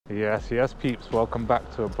Yes, peeps, welcome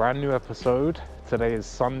back to a brand new episode. Today is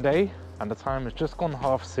Sunday and the time has just gone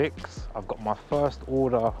 6:30. I've got my first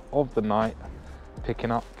order of the night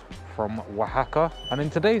picking up from Oaxaca. And in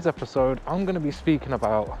today's episode, I'm going to be speaking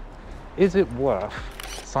about, is it worth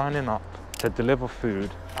signing up to deliver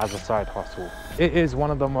food as a side hustle? It is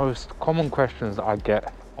one of the most common questions that I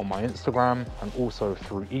get on my Instagram and also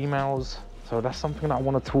through emails. So that's something that I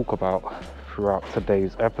want to talk about throughout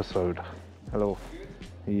today's episode. Hello.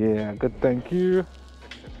 Yeah, good, thank you.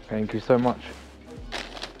 Thank you so much.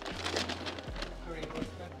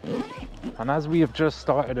 And as we have just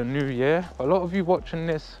started a new year, a lot of you watching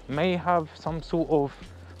this may have some sort of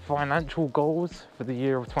financial goals for the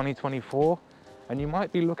year of 2024, and you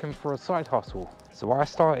might be looking for a side hustle. So I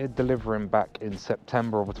started delivering back in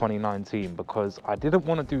September of 2019 because I didn't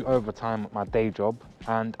want to do overtime at my day job,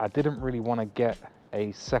 and I didn't really want to get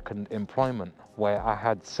a second employment where I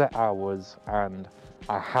had set hours and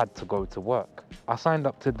I had to go to work. I signed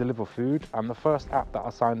up to deliver food, and the first app that I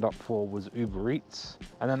signed up for was Uber Eats.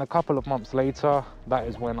 And then a couple of months later, that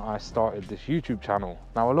is when I started this YouTube channel.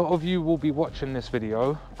 Now, a lot of you will be watching this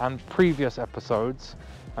video and previous episodes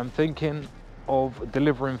and thinking of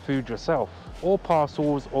delivering food yourself, or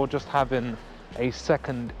parcels, or just having a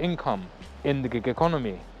second income in the gig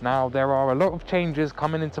economy. Now, there are a lot of changes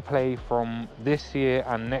coming into play from this year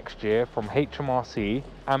and next year from HMRC,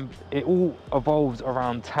 and it all evolves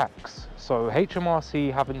around tax. So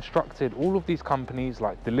HMRC have instructed all of these companies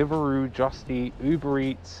like Deliveroo, Just Eat, Uber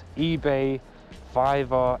Eats, eBay,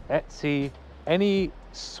 Fiverr, Etsy, any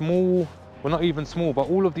small, well, not even small, but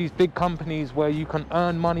all of these big companies where you can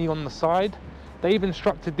earn money on the side, they've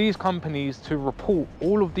instructed these companies to report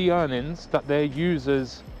all of the earnings that their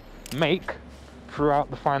users make throughout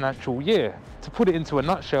the financial year. To put it into a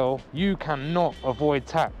nutshell, you cannot avoid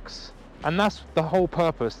tax, and that's the whole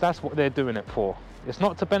purpose. That's what they're doing it for. It's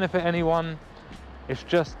not to benefit anyone, it's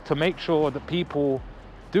just to make sure that people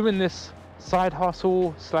doing this side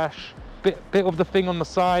hustle slash bit of the thing on the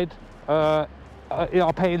side are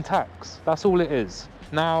paying tax. That's all it is.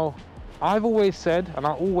 Now, I've always said, and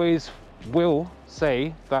I always will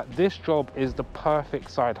say, that this job is the perfect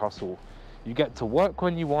side hustle. You get to work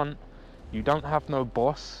when you want, you don't have no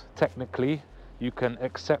boss, technically. You can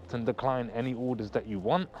accept and decline any orders that you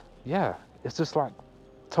want. Yeah, it's just like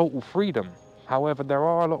total freedom. However, there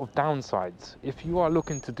are a lot of downsides. If you are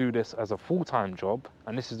looking to do this as a full-time job,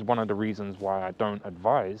 and this is one of the reasons why I don't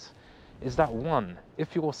advise, is that one,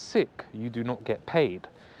 if you're sick, you do not get paid.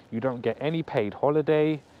 You don't get any paid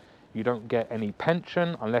holiday, you don't get any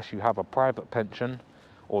pension unless you have a private pension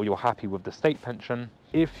or you're happy with the state pension.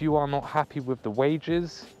 If you are not happy with the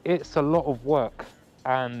wages, it's a lot of work,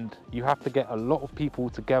 and you have to get a lot of people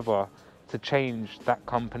together to change that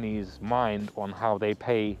company's mind on how they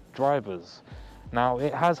pay drivers. Now,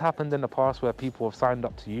 it has happened in the past where people have signed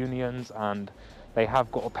up to unions and they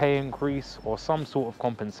have got a pay increase or some sort of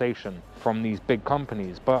compensation from these big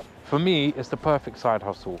companies. But for me, it's the perfect side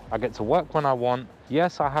hustle. I get to work when I want.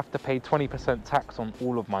 Yes, I have to pay 20% tax on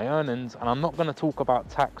all of my earnings, and I'm not going to talk about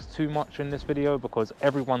tax too much in this video because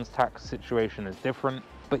everyone's tax situation is different.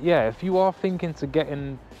 But yeah, if you are thinking to get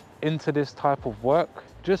into this type of work,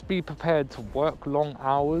 just be prepared to work long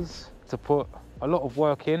hours, to put a lot of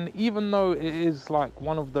work in. Even though it is like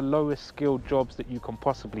one of the lowest skilled jobs that you can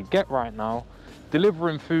possibly get right now,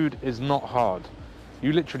 delivering food is not hard.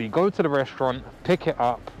 You literally go to the restaurant, pick it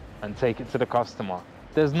up and take it to the customer.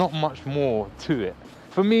 There's not much more to it.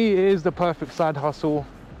 For me, it is the perfect side hustle,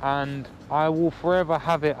 and I will forever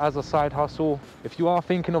have it as a side hustle. If you are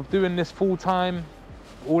thinking of doing this full time,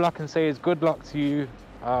 all I can say is good luck to you.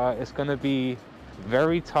 It's going to be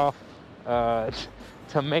very tough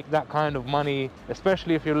to make that kind of money,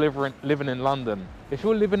 especially if you're living in London. If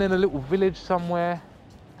you're living in a little village somewhere,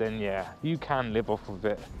 then yeah, you can live off of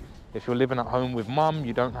it. If you're living at home with mum,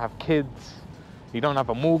 you don't have kids, you don't have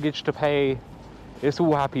a mortgage to pay, it's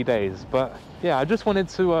all happy days. But yeah, I just wanted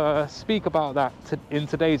to speak about that in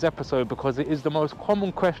today's episode because it is the most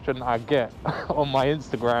common question I get on my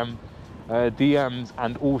Instagram DMs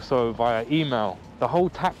and also via email. The whole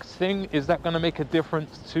tax thing, is that going to make a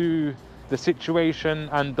difference to the situation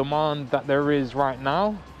and demand that there is right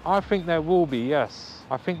now? I think there will be, yes.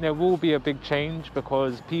 I think there will be a big change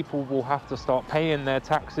because people will have to start paying their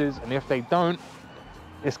taxes, and if they don't,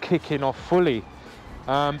 it's kicking off fully.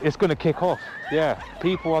 It's going to kick off, yeah.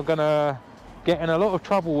 People are going to get in a lot of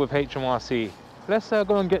trouble with HMRC. Let's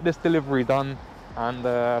go and get this delivery done and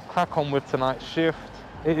crack on with tonight's shift.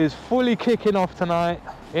 It is fully kicking off tonight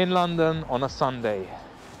in London on a Sunday,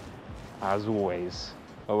 as always.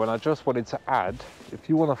 Oh, and I just wanted to add, if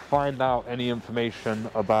you want to find out any information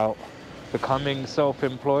about becoming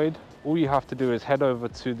self-employed, all you have to do is head over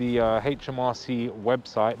to the HMRC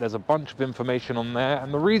website. There's a bunch of information on there.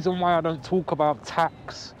 And the reason why I don't talk about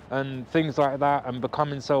tax and things like that and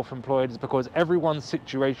becoming self-employed is because everyone's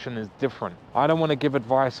situation is different. I don't want to give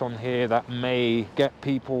advice on here that may get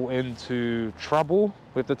people into trouble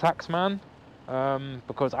with the tax man,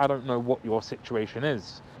 because I don't know what your situation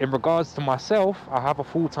is. In regards to myself, I have a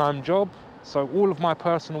full-time job. So all of my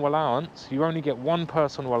personal allowance, you only get one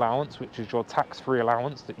personal allowance, which is your tax-free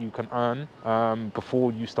allowance that you can earn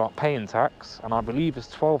before you start paying tax. And I believe it's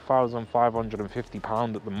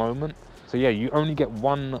 £12,550 at the moment. So yeah, you only get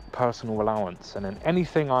one personal allowance. And then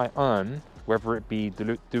anything I earn, whether it be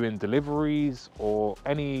doing deliveries or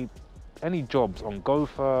any jobs on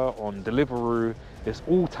Gopher, on Deliveroo, it's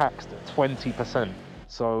all taxed at 20%.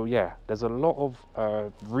 So yeah, there's a lot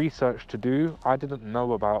of research to do. I didn't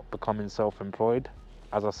know about becoming self-employed.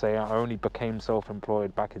 As I say, I only became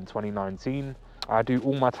self-employed back in 2019. I do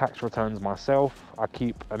all my tax returns myself. I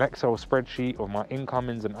keep an Excel spreadsheet of my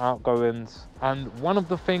incomings and outgoings. And one of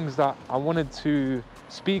the things that I wanted to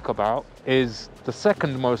speak about is the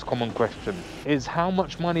second most common question, is how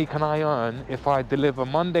much money can I earn if I deliver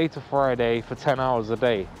Monday to Friday for 10 hours a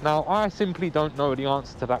day? Now, I simply don't know the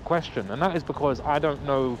answer to that question, and that is because I don't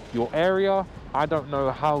know your area. I don't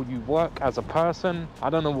know how you work as a person. I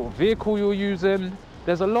don't know what vehicle you're using.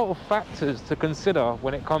 There's a lot of factors to consider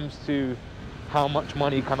when it comes to how much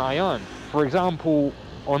money can I earn. For example,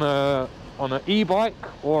 on an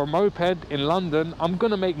e-bike or a moped in London, I'm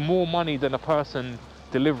gonna make more money than a person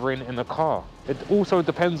delivering in a car. It also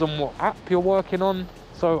depends on what app you're working on.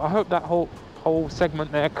 So I hope that whole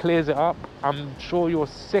segment there clears it up. I'm sure you're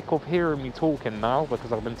sick of hearing me talking now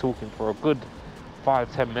because I've been talking for a good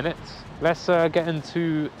 5-10 minutes. Let's get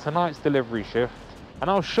into tonight's delivery shift and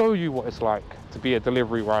I'll show you what it's like to be a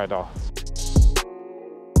delivery rider.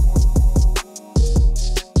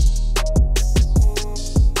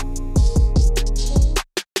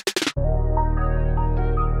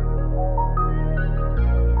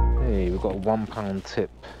 We've got a £1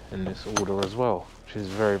 tip in this order as well, which is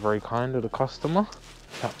very, very kind of the customer.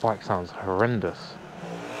 That bike sounds horrendous.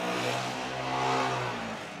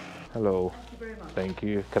 Hello. Thank you very much. Thank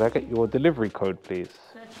you. Could I get your delivery code, please?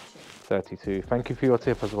 32. Thank you for your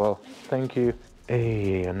tip as well. Thank you.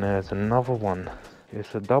 Hey, and there's another one.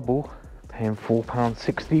 It's a double, paying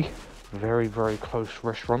 £4.60. Very, very close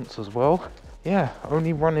restaurants as well. Yeah,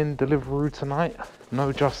 only running Deliveroo tonight.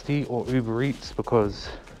 No Just Eat or Uber Eats because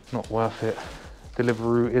not worth it.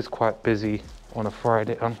 Deliveroo is quite busy on a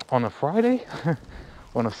Friday, on a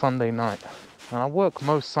Sunday night. And I work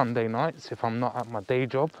most Sunday nights if I'm not at my day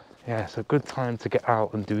job. Yeah, it's a good time to get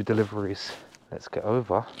out and do deliveries. Let's get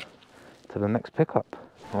over to the next pickup.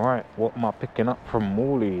 All right, what am I picking up from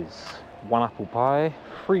Morley's? 1 apple pie,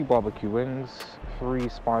 3 barbecue wings, 3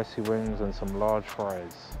 spicy wings and some large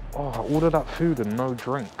fries. Oh, I ordered that food and no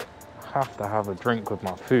drink. I have to have a drink with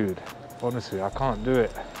my food. Honestly, I can't do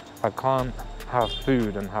it. I can't have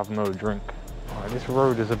food and have no drink. All right, this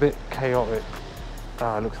road is a bit chaotic.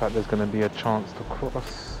 It looks like there's gonna be a chance to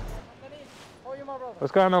cross.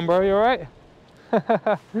 What's going on, bro? You all right?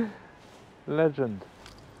 Legend.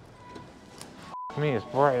 F me, it's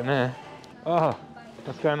bright in there. Oh,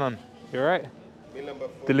 what's going on? You all right?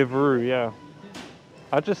 Deliveroo, yeah.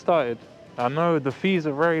 I just started. I know the fees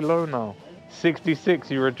are very low now.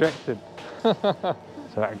 66, you rejected.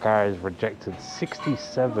 So that guy has rejected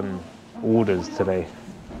 67 orders today.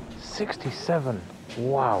 67,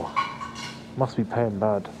 wow. Must be paying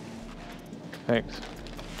bad. Thanks.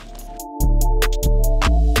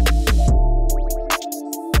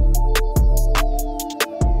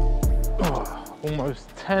 Oh, almost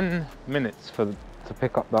 10 minutes to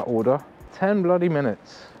pick up that order. 10 bloody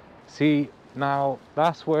minutes. See, now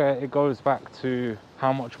that's where it goes back to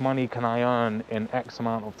how much money can I earn in X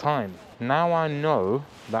amount of time. Now I know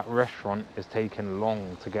that restaurant is taking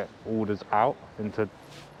long to get orders out into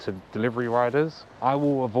delivery riders. I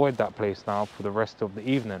will avoid that place now for the rest of the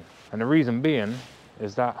evening. And the reason being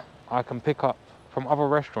is that I can pick up from other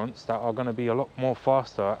restaurants that are gonna be a lot more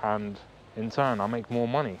faster and in turn I make more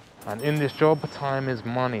money. And in this job, time is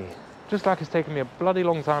money. Just like it's taken me a bloody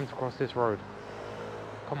long time to cross this road.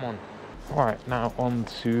 Come on. All right, now on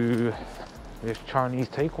to this Chinese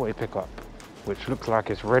takeaway pickup, which looks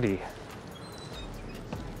like it's ready.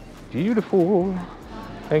 Beautiful.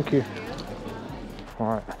 Thank you. All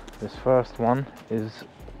right, this first one is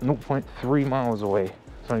 0.3 miles away.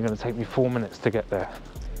 It's only going to take me 4 minutes to get there.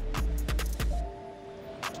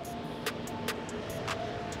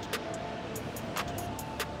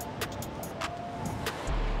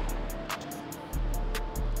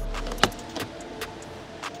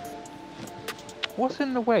 What's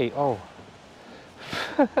in the way? Oh.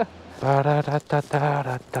 That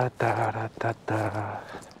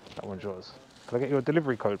one's yours. Can I get your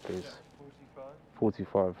delivery code, please?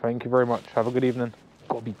 45. Thank you very much. Have a good evening.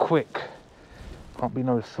 Gotta be quick. Can't be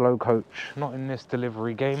no slow coach. Not in this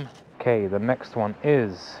delivery game. Okay, the next one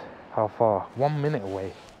is how far? 1 minute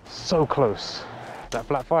away. So close. That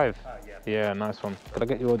flat 5? Yeah, nice one. Can I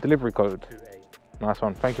get your delivery code? 28. Nice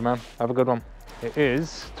one. Thank you, man. Have a good one. It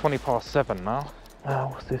is 7:20 now.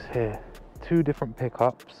 What's this here? 2 different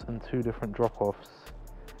pickups and 2 different drop-offs.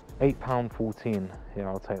 £8.14. Yeah,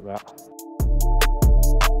 I'll take that.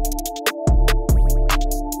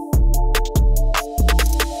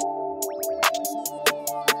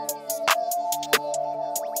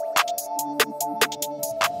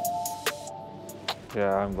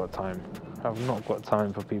 Yeah, I haven't got time. I've not got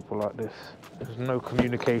time for people like this. There's no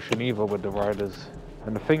communication either with the riders.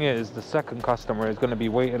 And the thing is, the second customer is going to be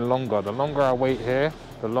waiting longer. The longer I wait here,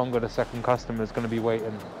 the longer the second customer is going to be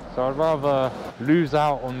waiting. So I'd rather lose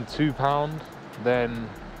out on £2 than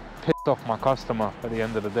piss off my customer at the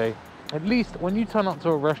end of the day. At least when you turn up to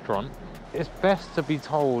a restaurant, it's best to be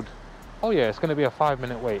told, oh yeah, it's going to be a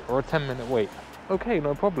 5-minute wait or a 10-minute wait. Okay,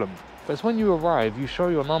 no problem. But it's when you arrive, you show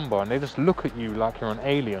your number and they just look at you like you're an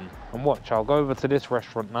alien. And watch, I'll go over to this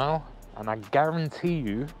restaurant now and I guarantee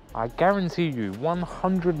you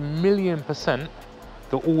 100,000,000%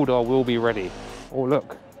 the order will be ready. Oh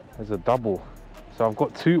look, there's a double. So I've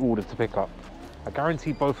got 2 orders to pick up. I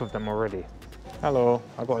guarantee both of them are ready. Hello,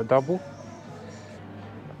 I got a double.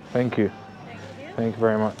 Thank you. Thank you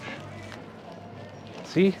very much.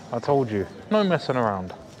 See, I told you, no messing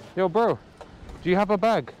around. Yo bro, do you have a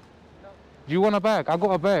bag? Do you want a bag? I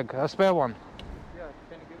got a bag, a spare one. Yeah,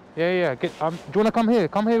 can you give me? Yeah. Do you want to come here?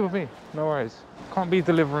 Come here with me. No worries. Can't be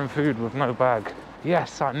delivering food with no bag.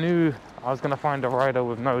 Yes, I knew I was going to find a rider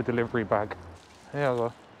with no delivery bag. Here I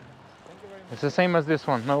go. It's the same as this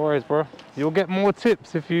one. No worries, bro. You'll get more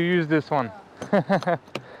tips if you use this one.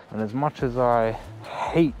 And as much as I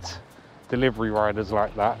hate delivery riders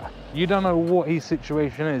like that, you don't know what his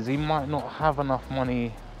situation is. He might not have enough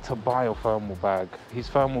money to buy a thermal bag. His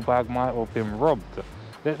thermal bag might have been robbed.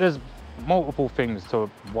 There's multiple things to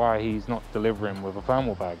why he's not delivering with a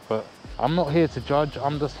thermal bag, but I'm not here to judge.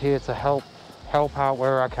 I'm just here to help out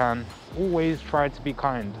where I can. Always try to be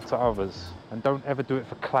kind to others and don't ever do it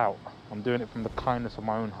for clout. I'm doing it from the kindness of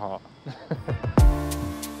my own heart.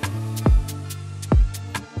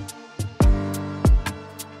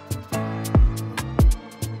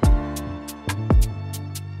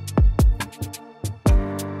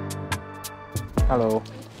 Hello.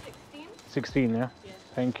 16, yeah? Yes.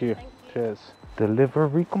 Thank you. Cheers.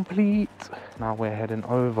 Delivery complete. Now we're heading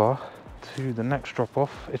over to the next drop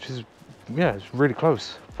off, which is, yeah, it's really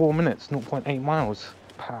close. 4 minutes, 0.8 miles.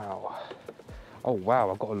 Pow. Oh wow,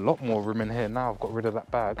 I've got a lot more room in here now. I've got rid of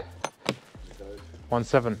that bag.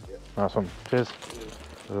 1.7. Yep. Nice one. Cheers.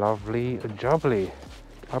 Lovely jubbly.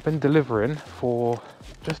 I've been delivering for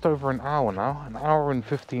just over an hour now, an hour and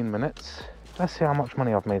 15 minutes. Let's see how much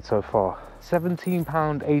money I've made so far.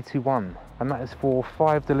 £17.81, and that is for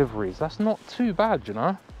 5 deliveries. That's not too bad, you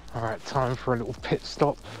know. All right, time for a little pit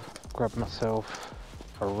stop. Grab myself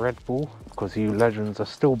a Red Bull, because you legends are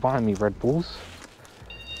still buying me Red Bulls.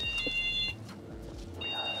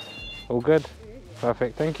 All good?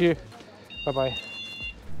 Perfect, thank you. Bye-bye.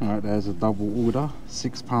 All right, there's a double order,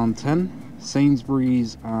 £6.10,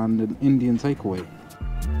 Sainsbury's and an Indian takeaway.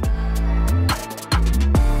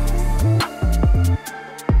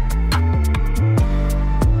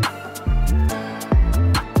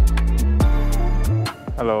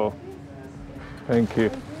 Hello. Thank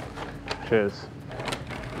you. Cheers.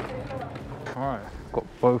 All right, got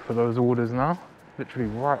both of those orders now, literally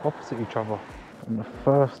right opposite each other. And the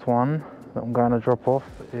first one that I'm going to drop off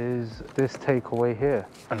is this takeaway here.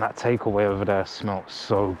 And that takeaway over there smells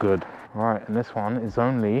so good. All right, and this one is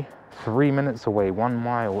only 3 minutes away, 1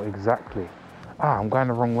 mile exactly. Ah, I'm going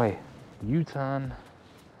the wrong way. U-turn.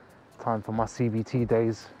 Time for my CBT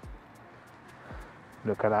days.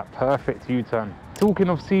 Look at that perfect U-turn. Talking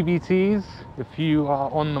of CBTs, if you are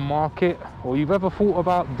on the market or you've ever thought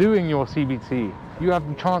about doing your CBT, you have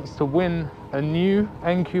the chance to win a new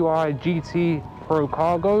NQI GT Pro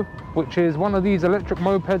Cargo, which is one of these electric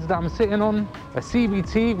mopeds that I'm sitting on. A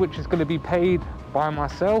CBT, which is going to be paid by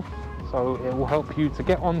myself, so it will help you to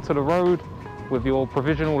get onto the road with your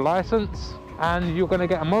provisional license. And you're going to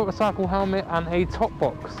get a motorcycle helmet and a top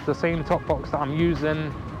box, the same top box that I'm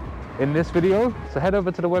using in this video. So head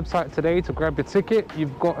over to the website today to grab your ticket.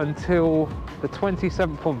 You've got until the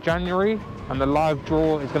 27th of January, and the live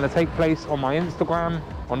draw is going to take place on my Instagram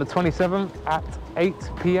on the 27th at 8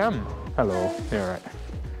 PM. Hello, you're right.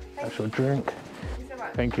 That's your drink.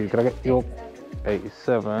 Thank you. Can I get your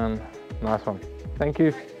 87? Nice one. Thank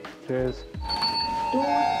you. Cheers.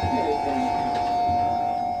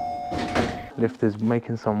 Lift is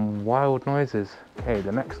making some wild noises. Okay,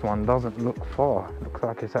 the next one doesn't look far. It looks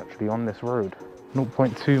like it's actually on this road.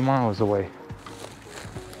 0.2 miles away.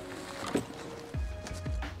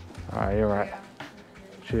 Alright, you're right.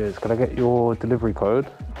 Cheers. Could I get your delivery code?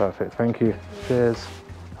 Perfect, thank you. Cheers.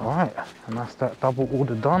 Alright, and that's that double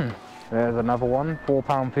order done. There's another one,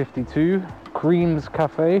 £4.52. Creams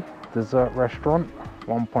Cafe, dessert restaurant,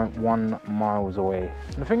 1.1 miles away.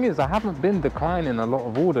 The thing is, I haven't been declining a lot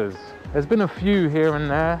of orders. There's been a few here and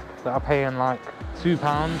there that are paying like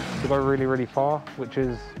 £2 to go really, really far, which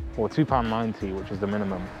is, or £2.90, which is the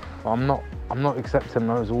minimum. But I'm not accepting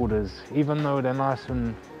those orders, even though they're nice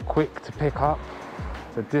and quick to pick up.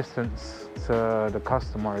 The distance to the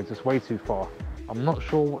customer is just way too far. I'm not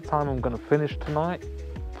sure what time I'm gonna finish tonight.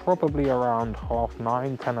 Probably around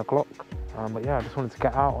 9:30, 10 o'clock. But yeah, I just wanted to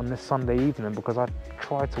get out on this Sunday evening because I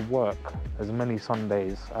try to work as many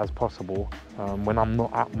Sundays as possible when I'm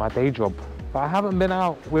not at my day job. But I haven't been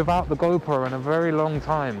out without the GoPro in a very long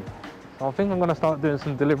time. So I think I'm gonna start doing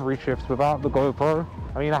some delivery shifts without the GoPro.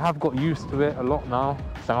 I mean, I have got used to it a lot now.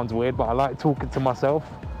 Sounds weird, but I like talking to myself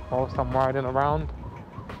whilst I'm riding around.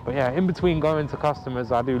 But yeah, in between going to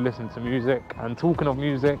customers, I do listen to music. And talking of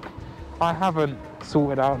music, I haven't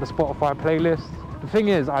sorted out the Spotify playlist. The thing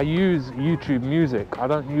is, I use YouTube Music. I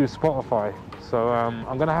don't use Spotify. So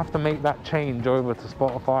I'm gonna have to make that change over to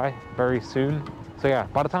Spotify very soon. So yeah,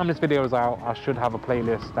 by the time this video is out, I should have a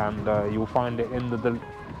playlist, and you'll find it in the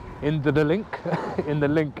link in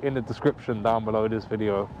the description down below this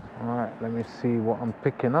video. All right, let me see what I'm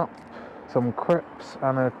picking up. Some crepes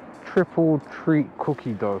and a triple treat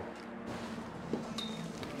cookie dough.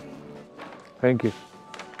 Thank you.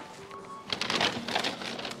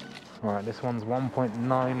 All right, this one's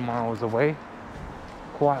 1.9 miles away.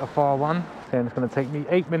 Quite a far one. And it's gonna take me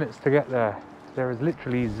 8 minutes to get there. There is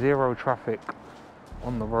literally zero traffic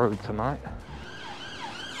on the road tonight.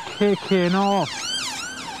 Kicking off.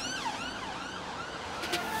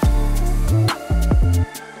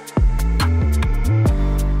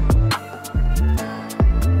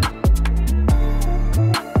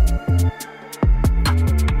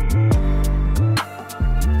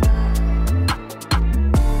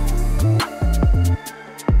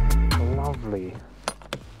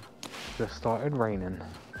 Just started raining.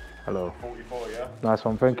 Hello. 44, yeah? Nice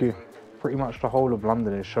one, thank you. Pretty much the whole of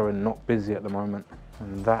London is showing not busy at the moment,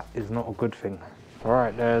 and that is not a good thing. All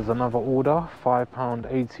right, there's another order,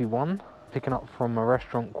 £5.81. Picking up from a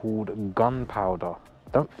restaurant called Gunpowder.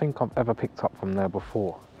 Don't think I've ever picked up from there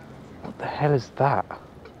before. What the hell is that?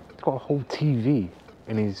 He's got a whole TV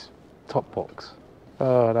in his top box.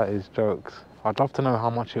 Oh, that is jokes. I'd love to know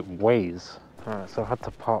how much it weighs. All right, so I had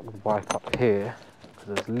to park the bike up here,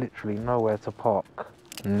 there's literally nowhere to park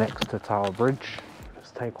next to Tower Bridge. Let's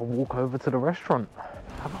take a walk over to the restaurant.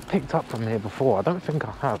 Have I picked up from here before? I don't think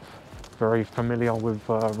I have. Very familiar with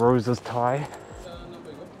Rosa's Thai.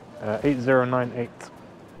 8098.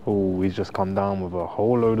 Oh, he's just come down with a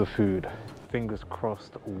whole load of food. Fingers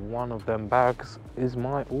crossed one of them bags is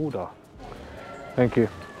my order. Thank you.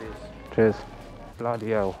 Cheers. Bloody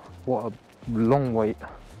hell, what a long wait.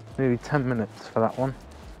 Nearly 10 minutes for that one.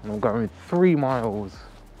 And I'm going 3 miles,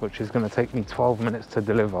 which is going to take me 12 minutes to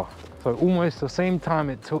deliver. So almost the same time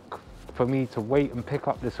it took for me to wait and pick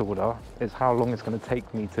up this order is how long it's going to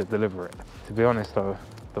take me to deliver it. To be honest though,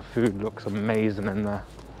 the food looks amazing in there.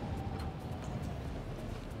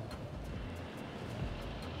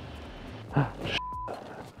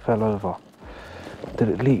 Fell over. Did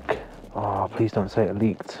it leak? Oh, please don't say it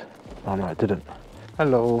leaked. Oh no, it didn't.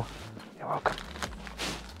 Hello. You're welcome.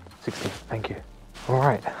 60, thank you. All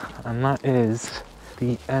right, and that is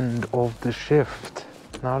the end of the shift.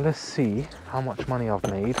 Now let's see how much money I've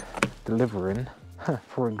made delivering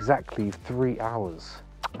for exactly 3 hours.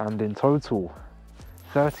 And in total,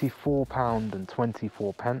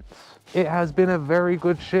 £34.24. It has been a very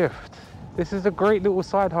good shift. This is a great little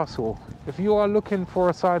side hustle. If you are looking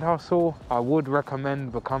for a side hustle, I would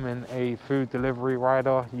recommend becoming a food delivery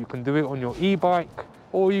rider. You can do it on your e-bike,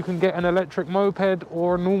 or you can get an electric moped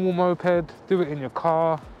or a normal moped, do it in your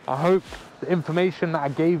car. I hope the information that I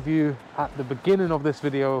gave you at the beginning of this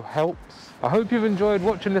video helps. I hope you've enjoyed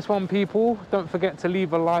watching this one, people. Don't forget to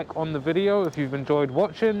leave a like on the video if you've enjoyed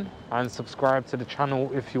watching, and subscribe to the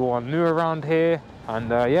channel if you are new around here. And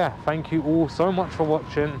yeah, thank you all so much for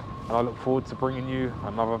watching, and I look forward to bringing you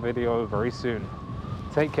another video very soon.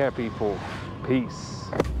 Take care, people. Peace.